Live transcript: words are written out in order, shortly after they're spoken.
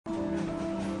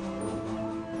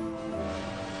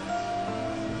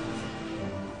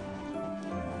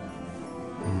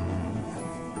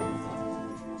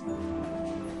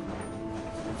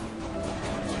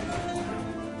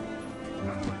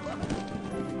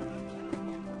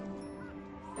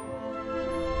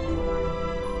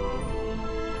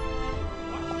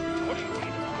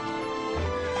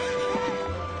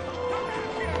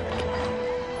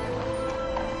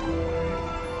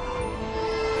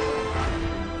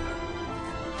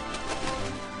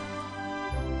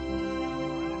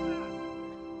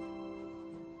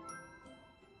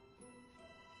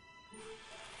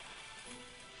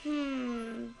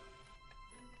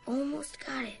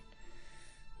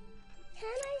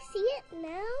see it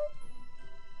now?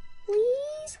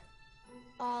 Please?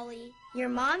 Ollie, your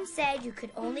mom said you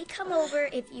could only come over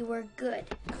if you were good.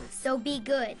 So be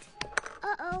good.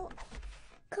 Uh-oh.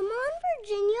 Come on,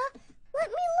 Virginia. Let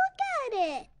me look at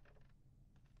it.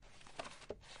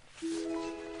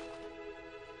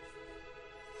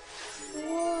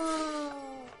 Whoa.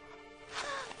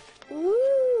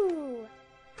 Ooh.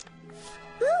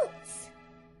 Boots.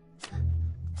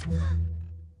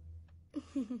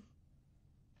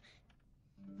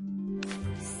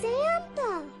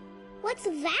 Santa. What's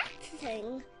that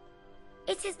thing?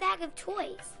 It's his bag of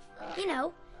toys. You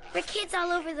know, for kids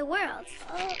all over the world.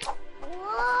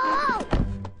 Whoa!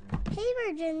 Hey,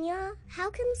 Virginia, how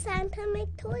can Santa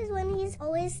make toys when he's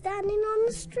always standing on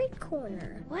the street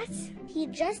corner? What? He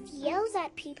just yells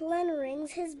at people and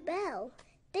rings his bell.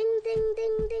 Ding, ding,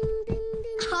 ding, ding, ding,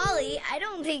 ding. Ollie, I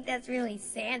don't think that's really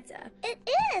Santa. It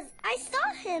is! I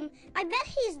saw him. I bet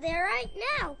he's there right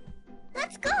now.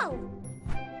 Let's go.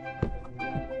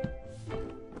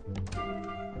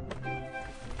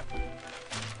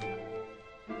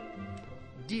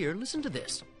 Dear, listen to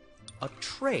this. A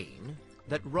train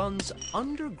that runs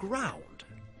underground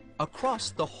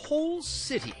across the whole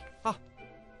city. Ah.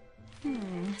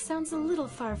 Sounds a little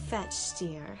far-fetched,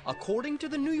 dear. According to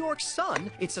the New York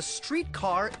Sun, it's a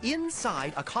streetcar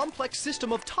inside a complex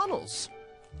system of tunnels.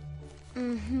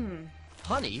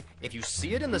 Honey, if you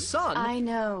see it in the sun... I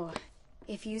know.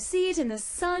 If you see it in the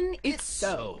sun, it's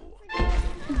so.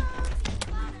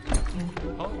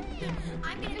 Oh.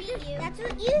 I'm gonna beat you. That's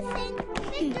what you think.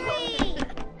 Victory!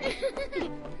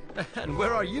 And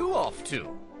where are you off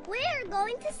to? We're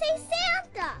going to say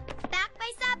Santa. Back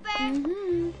by supper.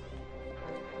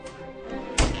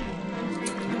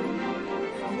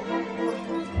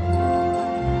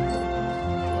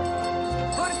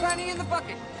 Put a penny in the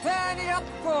bucket. Penny up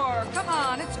for. Come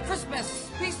on, it's Christmas.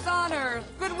 Peace on earth.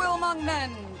 Goodwill among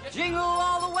men. Jingle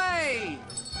all the way.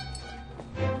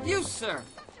 You, sir.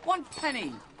 1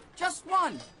 penny. Just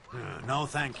one. No,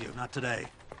 thank you. Not today.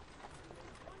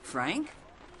 Frank?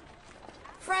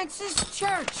 Francis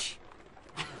Church.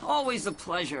 Always a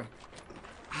pleasure.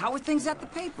 How are things at the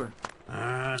paper?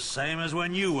 Same as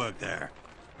when you worked there.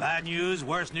 Bad news,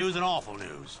 worse news, and awful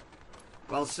news.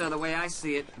 Well, sir, the way I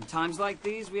see it, in times like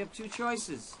these, we have 2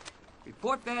 choices.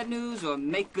 Report bad news or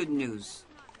make good news.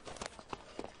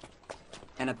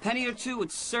 And a penny or 2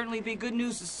 would certainly be good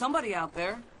news to somebody out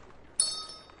there.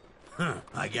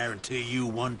 I guarantee you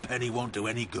 1 penny won't do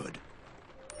any good.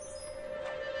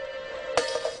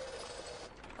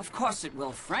 Of course it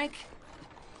will, Frank.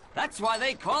 That's why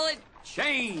they call it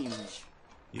change.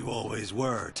 You always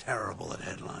were terrible at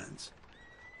headlines.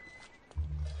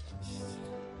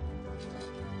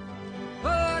 Put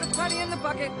a penny in the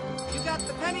bucket. You got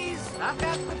the pennies, I've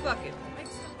got the bucket.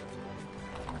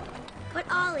 But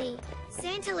Ollie,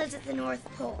 Santa lives at the North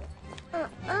Pole.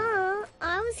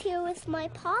 I was here with my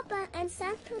papa, and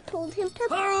Santa told him to...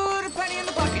 Put a penny in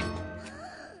the bucket.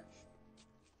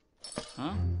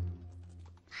 Huh?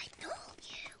 I told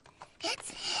you. It's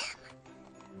him.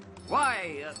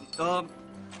 Why,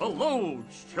 hello,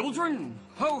 children.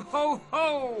 Ho, ho,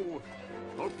 ho.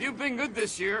 Hope you've been good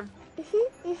this year.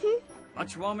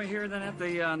 Much warmer here than at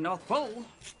the North Pole.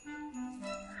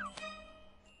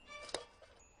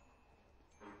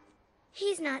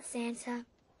 He's not Santa.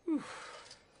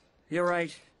 You're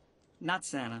right. Not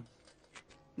Santa.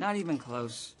 Not even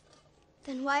close.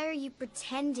 Then why are you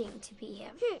pretending to be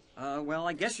him? Well,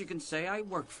 I guess you can say I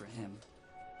work for him.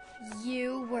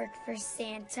 You work for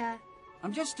Santa?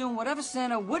 I'm just doing whatever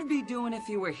Santa would be doing if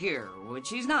he were here, which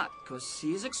he's not, because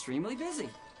he's extremely busy.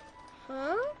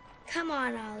 Huh? Come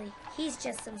on, Ollie. He's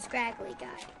just some scraggly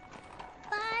guy.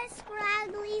 Bye,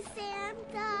 scraggly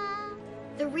Santa.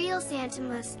 The real Santa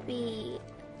must be,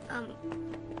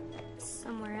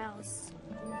 somewhere else.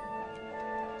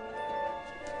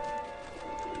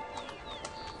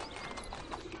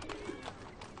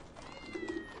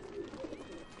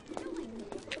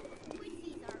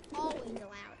 Always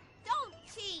allowed. Don't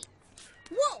cheat.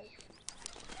 Whoa!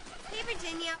 Hey,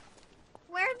 Virginia.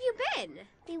 Where have you been?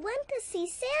 We went to see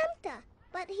Santa,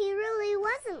 but he really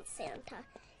wasn't Santa.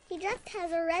 He just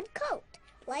has a red coat,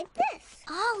 like this.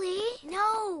 Ollie,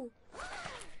 no!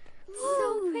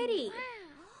 So pretty.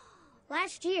 Wow.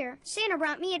 Last year, Santa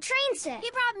brought me a train set. He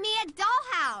brought me a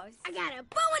dollhouse. I got a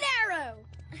bow and arrow.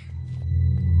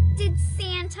 Did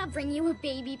Santa bring you a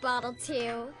baby bottle,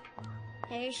 too?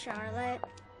 Hey, Charlotte.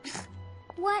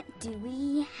 What do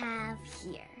we have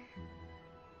here?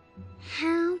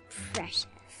 How precious.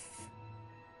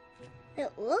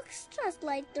 It looks just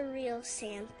like the real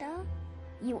Santa.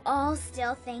 You all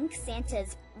still think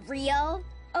Santa's real?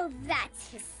 Oh,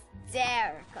 that's hysterical.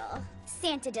 hysterical.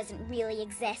 Santa doesn't really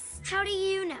exist. How do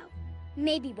you know?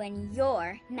 Maybe when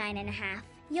you're 9.5,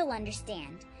 you'll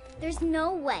understand. There's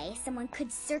no way someone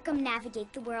could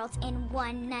circumnavigate the world in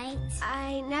one night.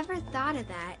 I never thought of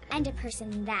that. And a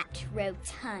person that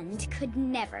rotund could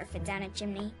never fit down a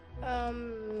chimney.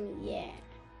 Yeah.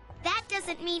 That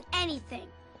doesn't mean anything.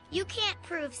 You can't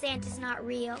prove Santa's not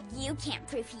real. You can't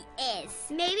prove he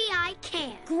is. Maybe I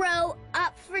can. Grow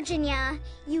up, Virginia.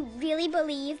 You really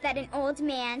believe that an old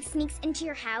man sneaks into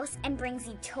your house and brings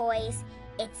you toys?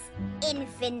 It's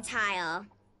infantile.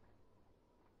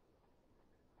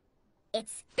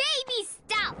 It's baby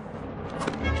stuff!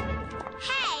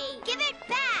 Hey, give it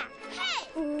back! Hey!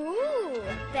 Ooh,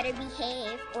 better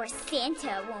behave or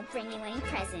Santa won't bring you any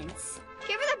presents.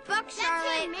 Give her the book,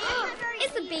 Charlotte.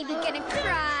 Is the baby gonna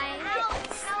cry?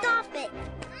 Stop it!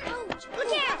 Ouch!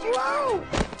 Look out! Whoa!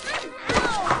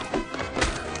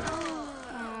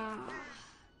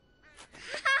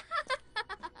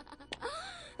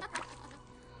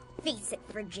 Face it,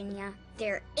 Virginia.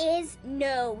 There is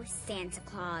no Santa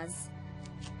Claus.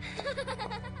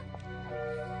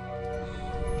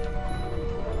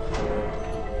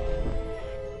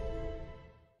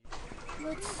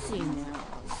 Let's see now.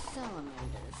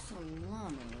 Salamander,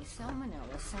 salami,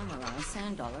 salmonella, samurai,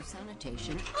 sand dollar,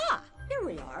 sanitation. Ah, here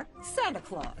we are. Santa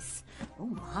Claus. Oh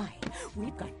my,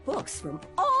 we've got books from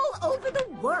all over the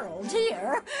world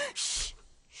here. Shh.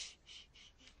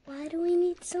 Why do we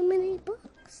need so many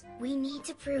books? We need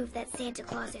to prove that Santa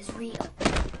Claus is real.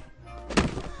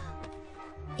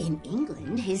 In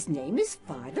England, his name is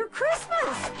Father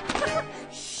Christmas.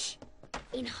 Shh.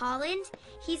 In Holland,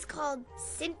 he's called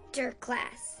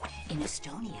Sinterklaas. In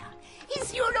Estonia,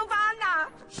 he's Julovana.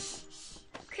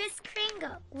 Chris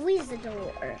Kringle.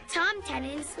 Wizardor. Tom Tenon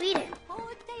in Sweden.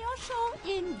 Teosho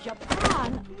in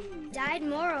Japan. Dyed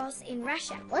Morals in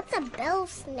Russia. What's a bell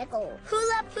snickle?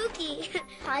 Hula Pookie.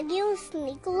 Hagios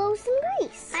Nikolos in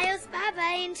Greece. Hayos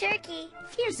Baba in Turkey.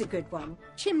 Here's a good one.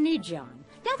 Chimney John.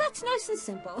 Now that's nice and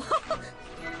simple.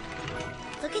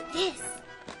 Look at this.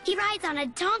 He rides on a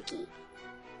donkey.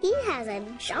 He has a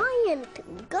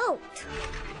giant goat.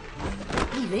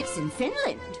 He lives in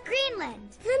Finland. Greenland.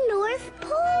 The North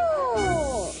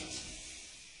Pole.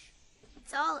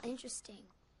 It's all interesting.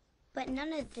 But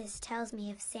none of this tells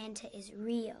me if Santa is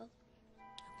real.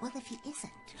 Well, if he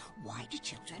isn't, why do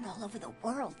children all over the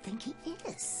world think he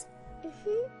is? I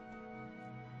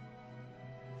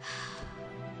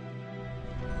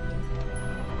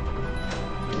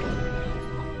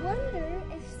wonder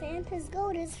if Santa's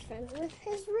goat is friends with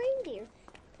his reindeer.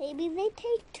 Maybe they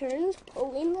take turns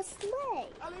pulling the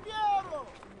sleigh.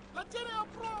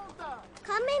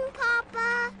 Come in,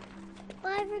 Papa.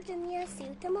 Bye, Virginia. See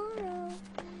you tomorrow.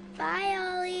 Bye,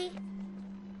 Ollie.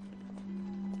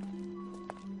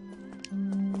 All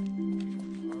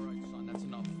right, son, that's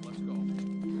enough. Let's go.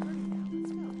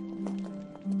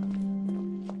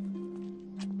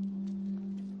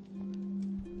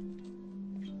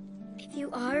 If you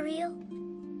are real,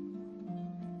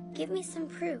 give me some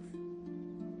proof.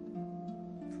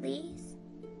 Please?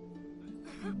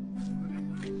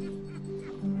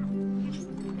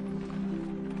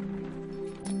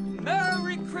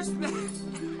 Merry Christmas!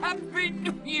 Happy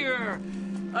New Year!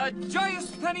 A joyous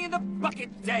penny in the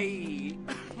bucket day!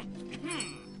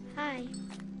 Hi,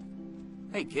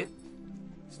 Hey, kid.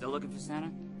 Still looking for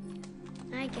Santa?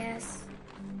 I guess.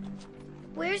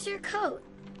 Where's your coat?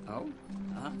 Oh?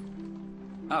 Uh-huh.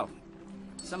 Oh.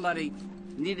 Somebody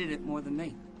needed it more than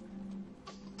me.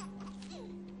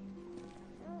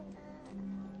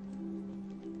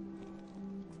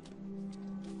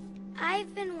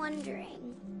 I've been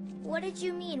wondering, what did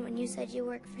you mean when you said you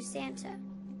work for Santa?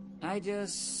 I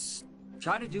just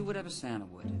try to do whatever Santa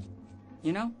would.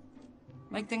 You know?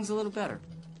 Make things a little better.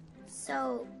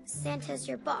 So, Santa's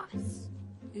your boss.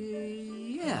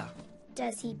 Yeah.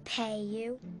 Does he pay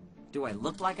you? Do I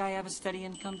look like I have a steady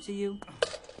income to you?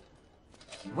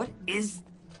 What is...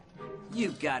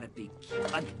 You gotta be...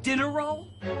 A dinner roll?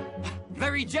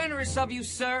 Very generous of you,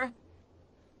 sir.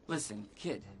 Listen,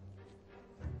 kid.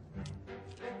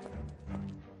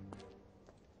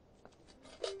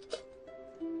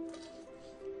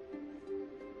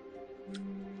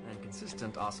 And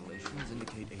consistent oscillations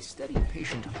indicate a steady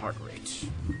patient heart rate.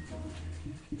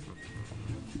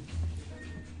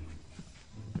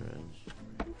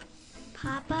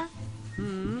 Papa?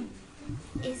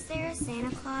 Is there a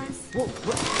Santa Claus? Whoa,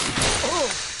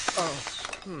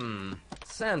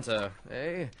 Santa,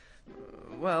 eh?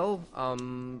 Well,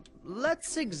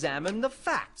 let's examine the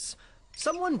facts.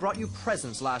 Someone brought you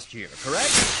presents last year,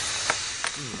 correct?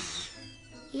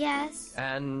 Yes.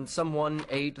 And someone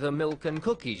ate the milk and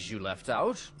cookies you left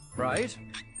out? right?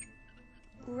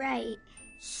 Right.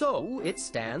 So it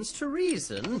stands to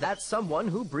reason that someone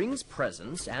who brings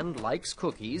presents and likes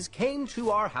cookies came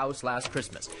to our house last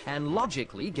Christmas, and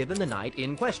logically, given the night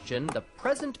in question, the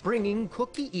present-bringing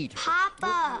cookie eater...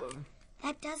 Papa!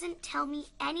 That doesn't tell me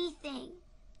anything.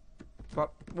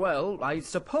 Well, I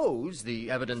suppose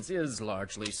the evidence is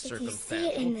largely circumstantial. If you see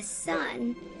it in the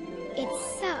sun,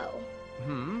 it's so.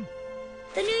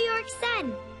 The New York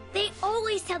Sun! They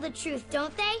always tell the truth,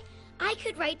 don't they? I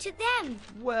could write to them.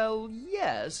 Well,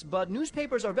 yes, but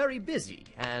newspapers are very busy,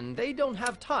 and they don't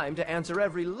have time to answer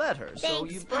every letter, so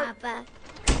Thanks, you... Papa.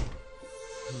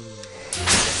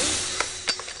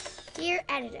 Dear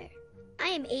Editor, I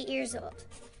am 8 years old.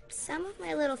 Some of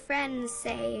my little friends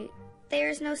say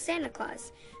there's no Santa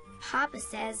Claus. Papa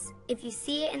says if you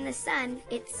see it in the sun,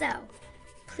 it's so.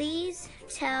 Please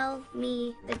tell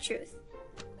me the truth.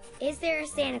 Is there a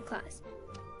Santa Claus?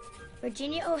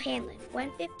 Virginia O'Hanlon,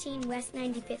 115 West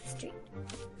 95th Street.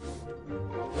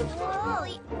 Whoa!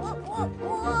 Whoa!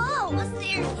 Whoa! What's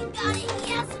there? You got it!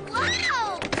 Yes!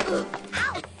 Wow!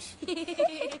 Ouch!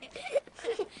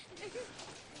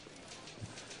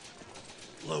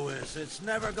 Louis, it's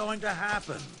never going to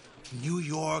happen. New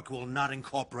York will not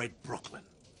incorporate Brooklyn.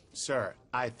 Sir,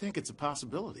 I think it's a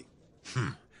possibility.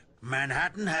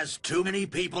 Manhattan has too many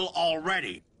people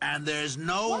already, and there's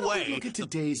no Why don't way... we look at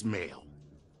today's mail?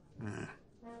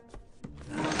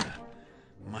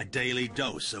 My daily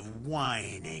dose of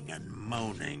whining and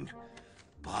moaning.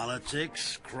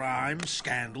 Politics, crime,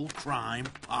 scandal, crime,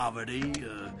 poverty,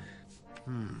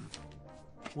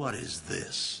 What is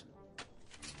this?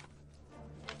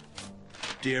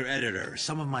 Dear editor,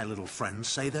 some of my little friends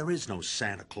say there is no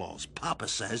Santa Claus. Papa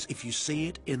says if you see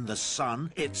it in the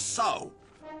sun, it's so.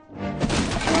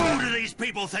 Who do these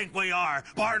people think we are?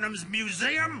 Barnum's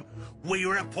Museum? We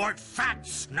report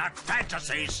facts, not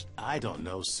fantasies. I don't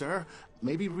know, sir.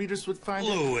 Maybe readers would find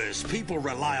Louis, people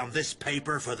rely on this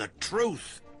paper for the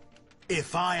truth.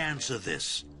 If I answer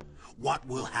this, what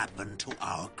will happen to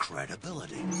our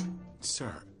credibility?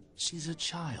 Sir, she's a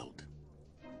child.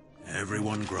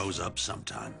 Everyone grows up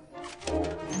sometime.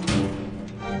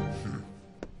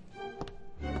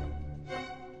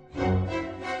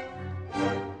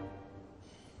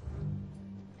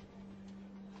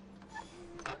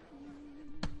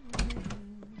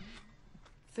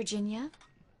 Virginia,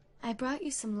 I brought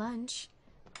you some lunch.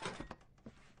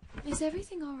 Is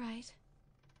everything all right?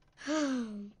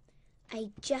 I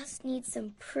just need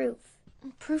some proof.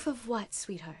 Proof of what,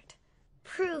 sweetheart?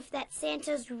 Proof that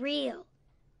Santa's real.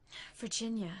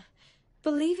 Virginia,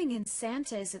 believing in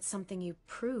Santa isn't something you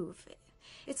prove.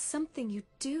 It's something you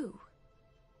do.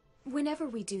 Whenever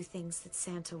we do things that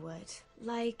Santa would,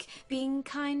 like being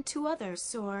kind to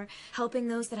others or helping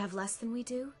those that have less than we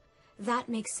do, that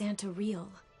makes Santa real.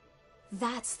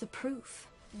 That's the proof.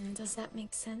 Does that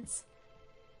make sense?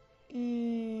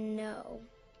 No.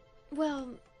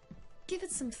 Well, give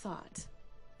it some thought.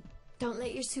 Don't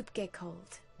let your soup get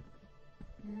cold.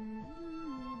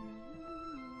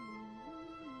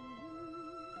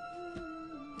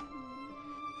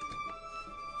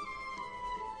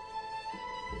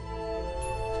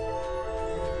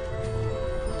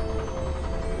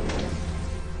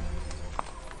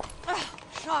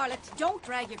 Charlotte, don't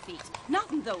drag your feet. Not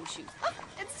in those shoes.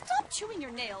 And stop chewing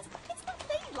your nails. It's not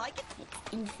ladylike.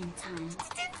 It's infantile. It's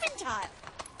infantile.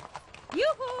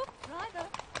 Yoo-hoo! Driver.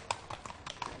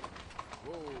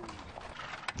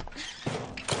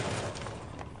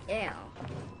 Ew.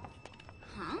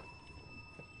 Huh?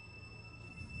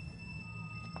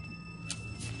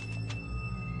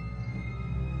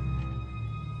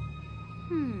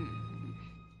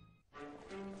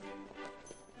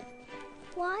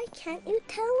 Why can't you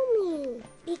tell me?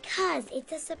 Because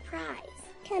it's a surprise.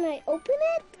 Can I open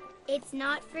it? It's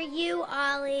not for you,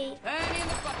 Ollie. Penny in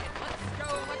the bucket.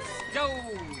 Let's go.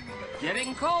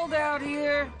 Getting cold out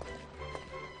here.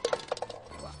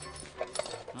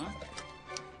 Huh?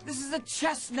 This is a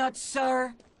chestnut,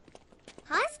 sir.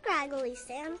 Hi, Scraggly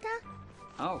Santa.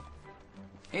 Oh.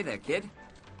 Hey there, kid.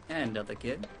 And other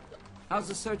kid. How's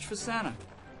the search for Santa?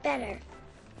 Better.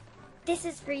 This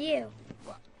is for you.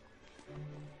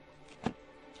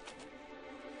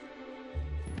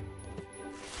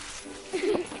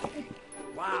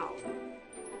 Wow.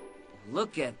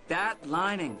 Look at that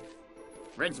lining.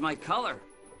 Red's my color.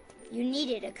 You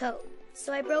needed a coat,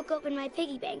 so I broke open my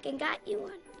piggy bank and got you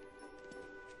one.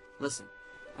 Listen,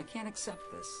 I can't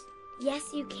accept this.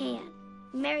 Yes, you can.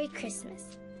 Merry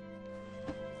Christmas.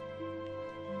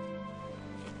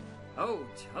 Oh,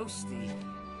 toasty.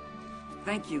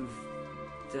 Thank you,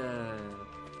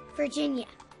 Virginia.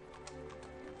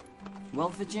 Well,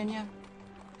 Virginia,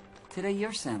 Today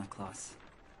you're Santa Claus.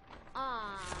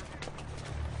 Aw.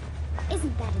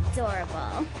 Isn't that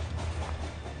adorable?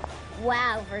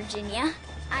 Wow, Virginia.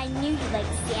 I knew you liked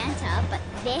Santa, but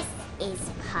this is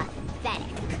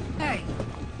pathetic. Hey!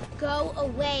 Go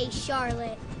away,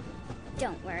 Charlotte.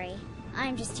 Don't worry.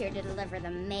 I'm just here to deliver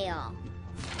the mail.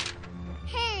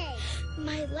 Hey!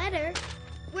 My letter?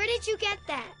 Where did you get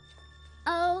that?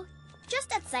 Oh,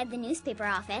 just outside the newspaper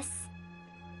office.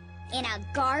 In a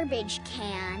garbage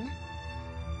can.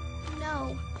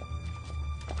 No.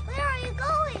 Where are you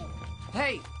going?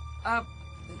 Hey!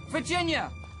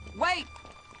 Virginia! Wait!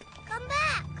 Come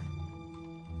back!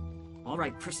 All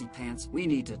right, prissy pants, we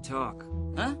need to talk.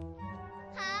 Huh?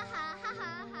 Ha ha ha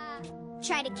ha ha.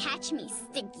 Try to catch me,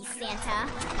 stinky Santa.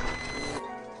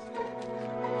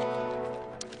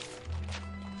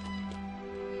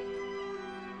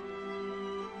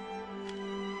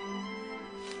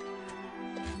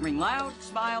 Ring loud,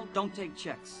 smile, don't take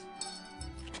checks.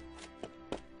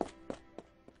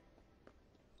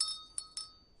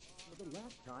 For the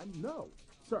last time, no.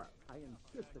 Sir, I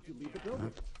insist that you leave the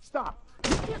building. Stop.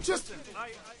 You just...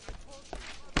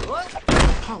 What?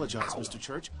 Apologize, Mr.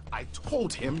 Church. I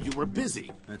told him you were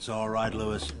busy. It's all right,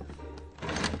 Louis.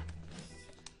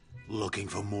 Looking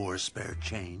for more spare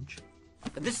change?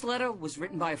 This letter was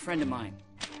written by a friend of mine.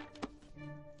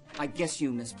 I guess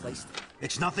you misplaced it.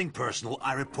 It's nothing personal.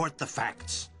 I report the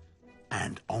facts.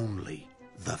 And only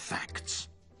the facts.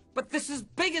 But this is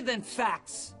bigger than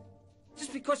facts.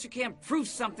 Just because you can't prove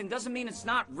something doesn't mean it's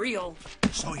not real.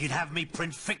 So you'd have me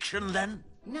print fiction, then?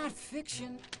 Not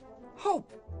fiction.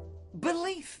 Hope.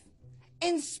 Belief.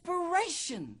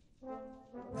 Inspiration.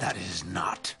 That is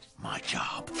not my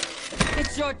job.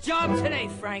 It's your job today,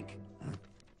 Frank.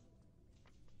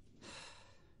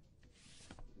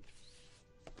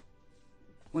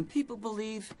 When people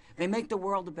believe, they make the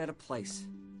world a better place.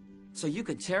 So you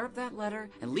could tear up that letter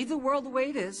and leave the world the way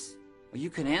it is, or you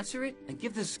can answer it and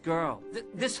give this girl,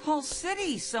 this whole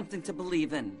city, something to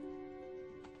believe in.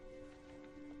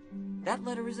 That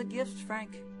letter is a gift,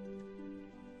 Frank.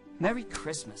 Merry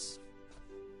Christmas.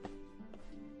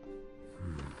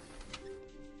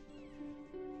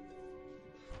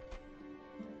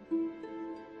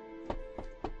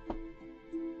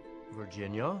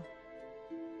 Virginia?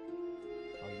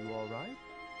 Are you all right?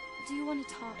 Do you want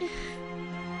to talk?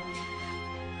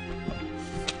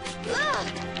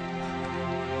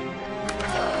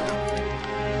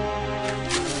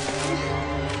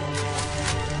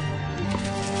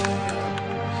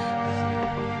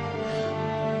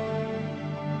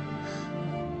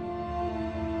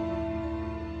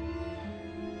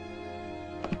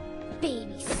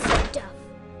 Baby stuff.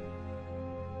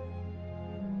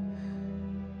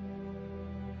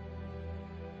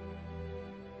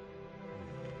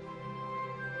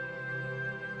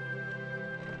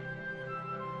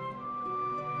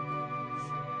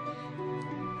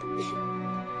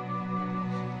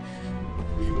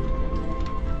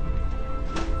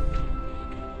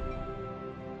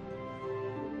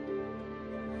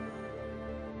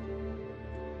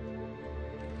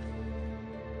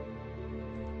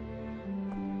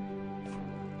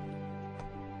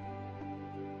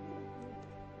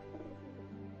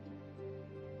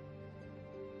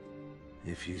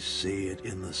 If you see it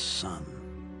in the sun,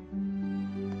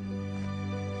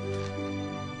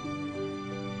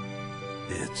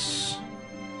 it's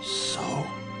so.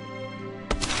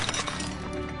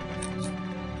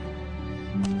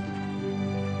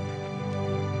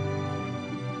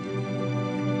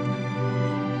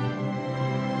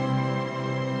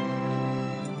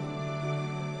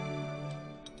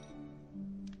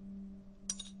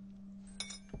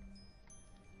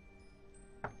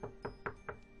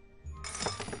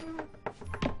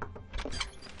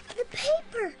 The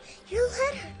paper! Your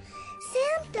letter!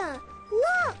 Santa!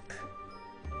 Look!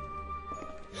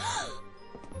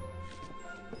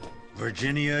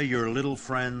 Virginia, your little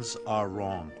friends are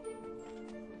wrong.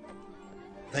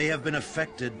 They have been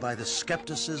affected by the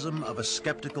skepticism of a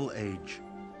skeptical age.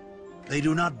 They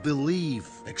do not believe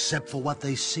except for what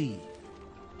they see.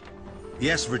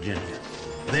 Yes, Virginia,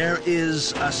 there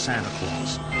is a Santa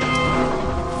Claus.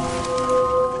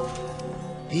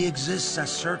 He exists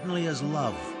as certainly as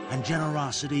love and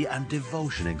generosity and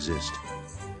devotion exist.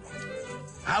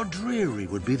 How dreary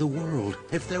would be the world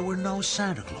if there were no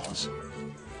Santa Claus.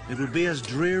 It would be as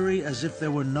dreary as if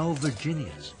there were no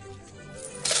Virginias.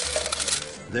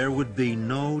 There would be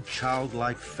no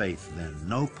childlike faith then,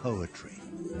 no poetry,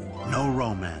 no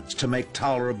romance to make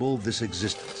tolerable this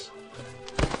existence.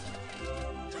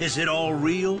 Is it all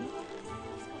real?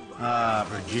 Ah,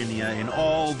 Virginia, in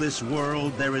all this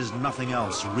world there is nothing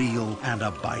else real and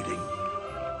abiding.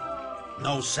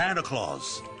 No Santa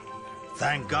Claus.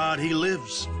 Thank God he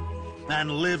lives,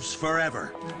 and lives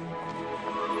forever.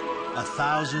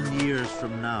 1,000 years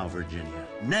from now, Virginia.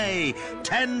 Nay,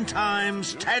 10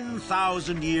 times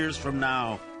 10,000 years from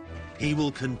now, he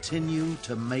will continue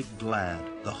to make glad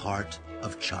the heart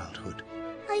of childhood.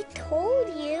 I told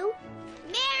you.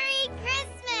 Merry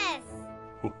Christmas!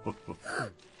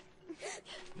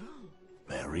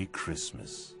 Merry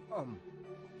Christmas.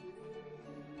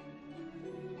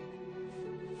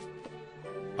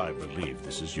 I believe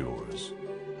this is yours.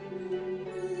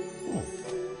 Oh.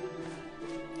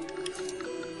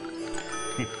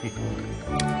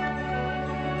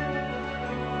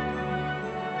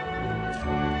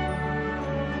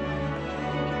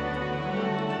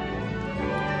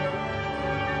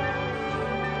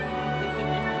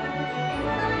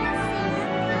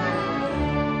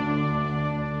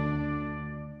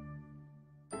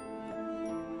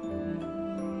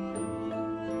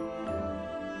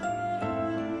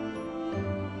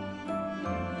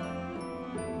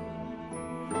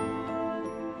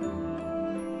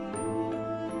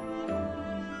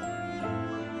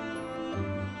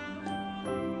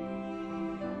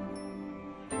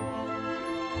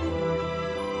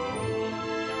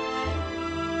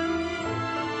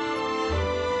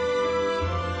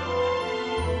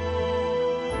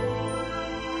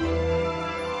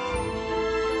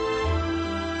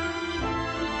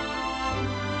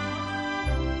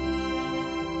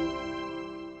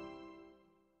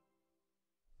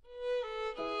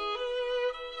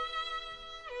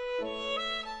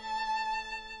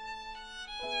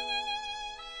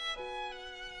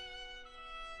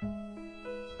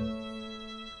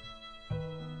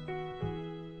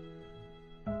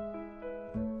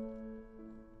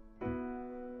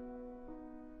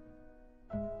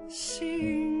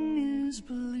 Seeing is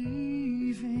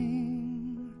believing,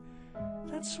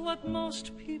 that's what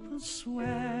most people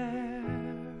swear.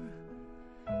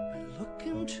 I look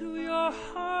into your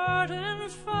heart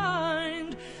and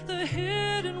find the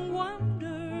hidden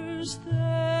wonders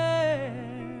there.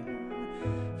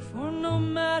 For no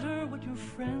matter what your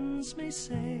friends may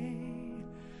say,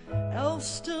 elves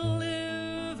still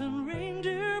live and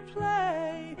reindeer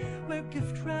play, where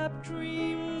gift-wrapped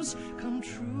dreams come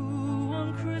true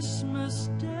on Christmas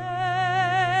Day.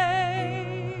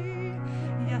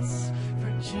 Yes,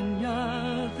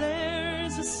 Virginia,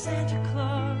 there's a Santa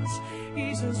Claus.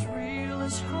 He's as real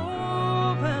as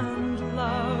hope and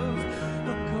love.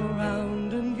 Look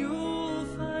around and you'll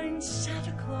find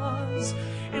Santa Claus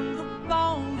in the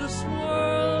boundless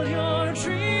world you're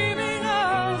dreaming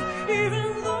of,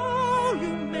 even though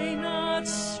you may not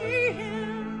see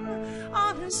him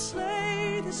on his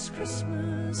sleigh this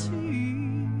Christmas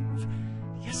Eve.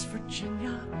 Yes,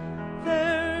 Virginia,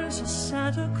 there's a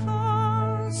Santa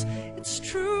Claus. It's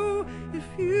true if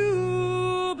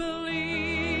you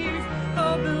believe.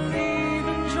 Oh, believe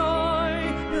in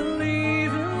joy,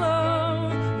 believe in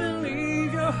love,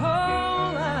 believe your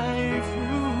whole life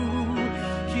through.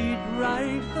 Keep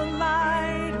bright the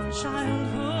light of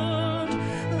childhood.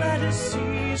 Let his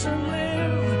season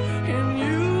live in you.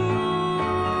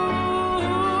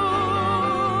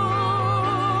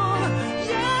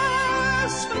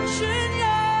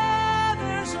 Virginia,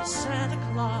 there's a Santa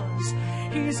Claus.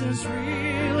 He's as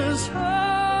real as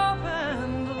hope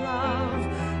and love.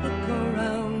 Look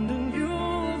around and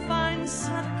you'll find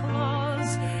Santa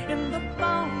Claus in the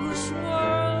boundless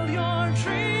world you're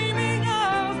dreaming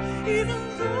of, even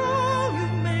though you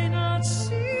may not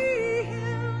see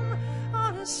him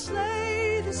on a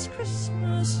sleigh this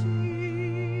Christmas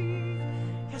Eve.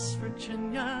 Yes,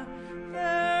 Virginia,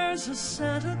 there's a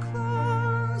Santa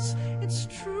Claus. It's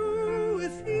true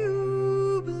if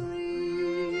you believe.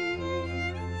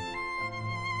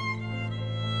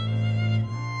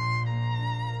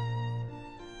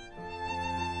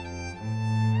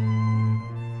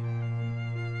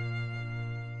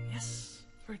 Yes,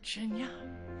 Virginia,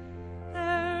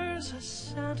 there's a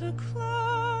Santa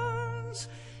Claus.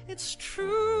 It's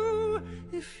true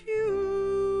if you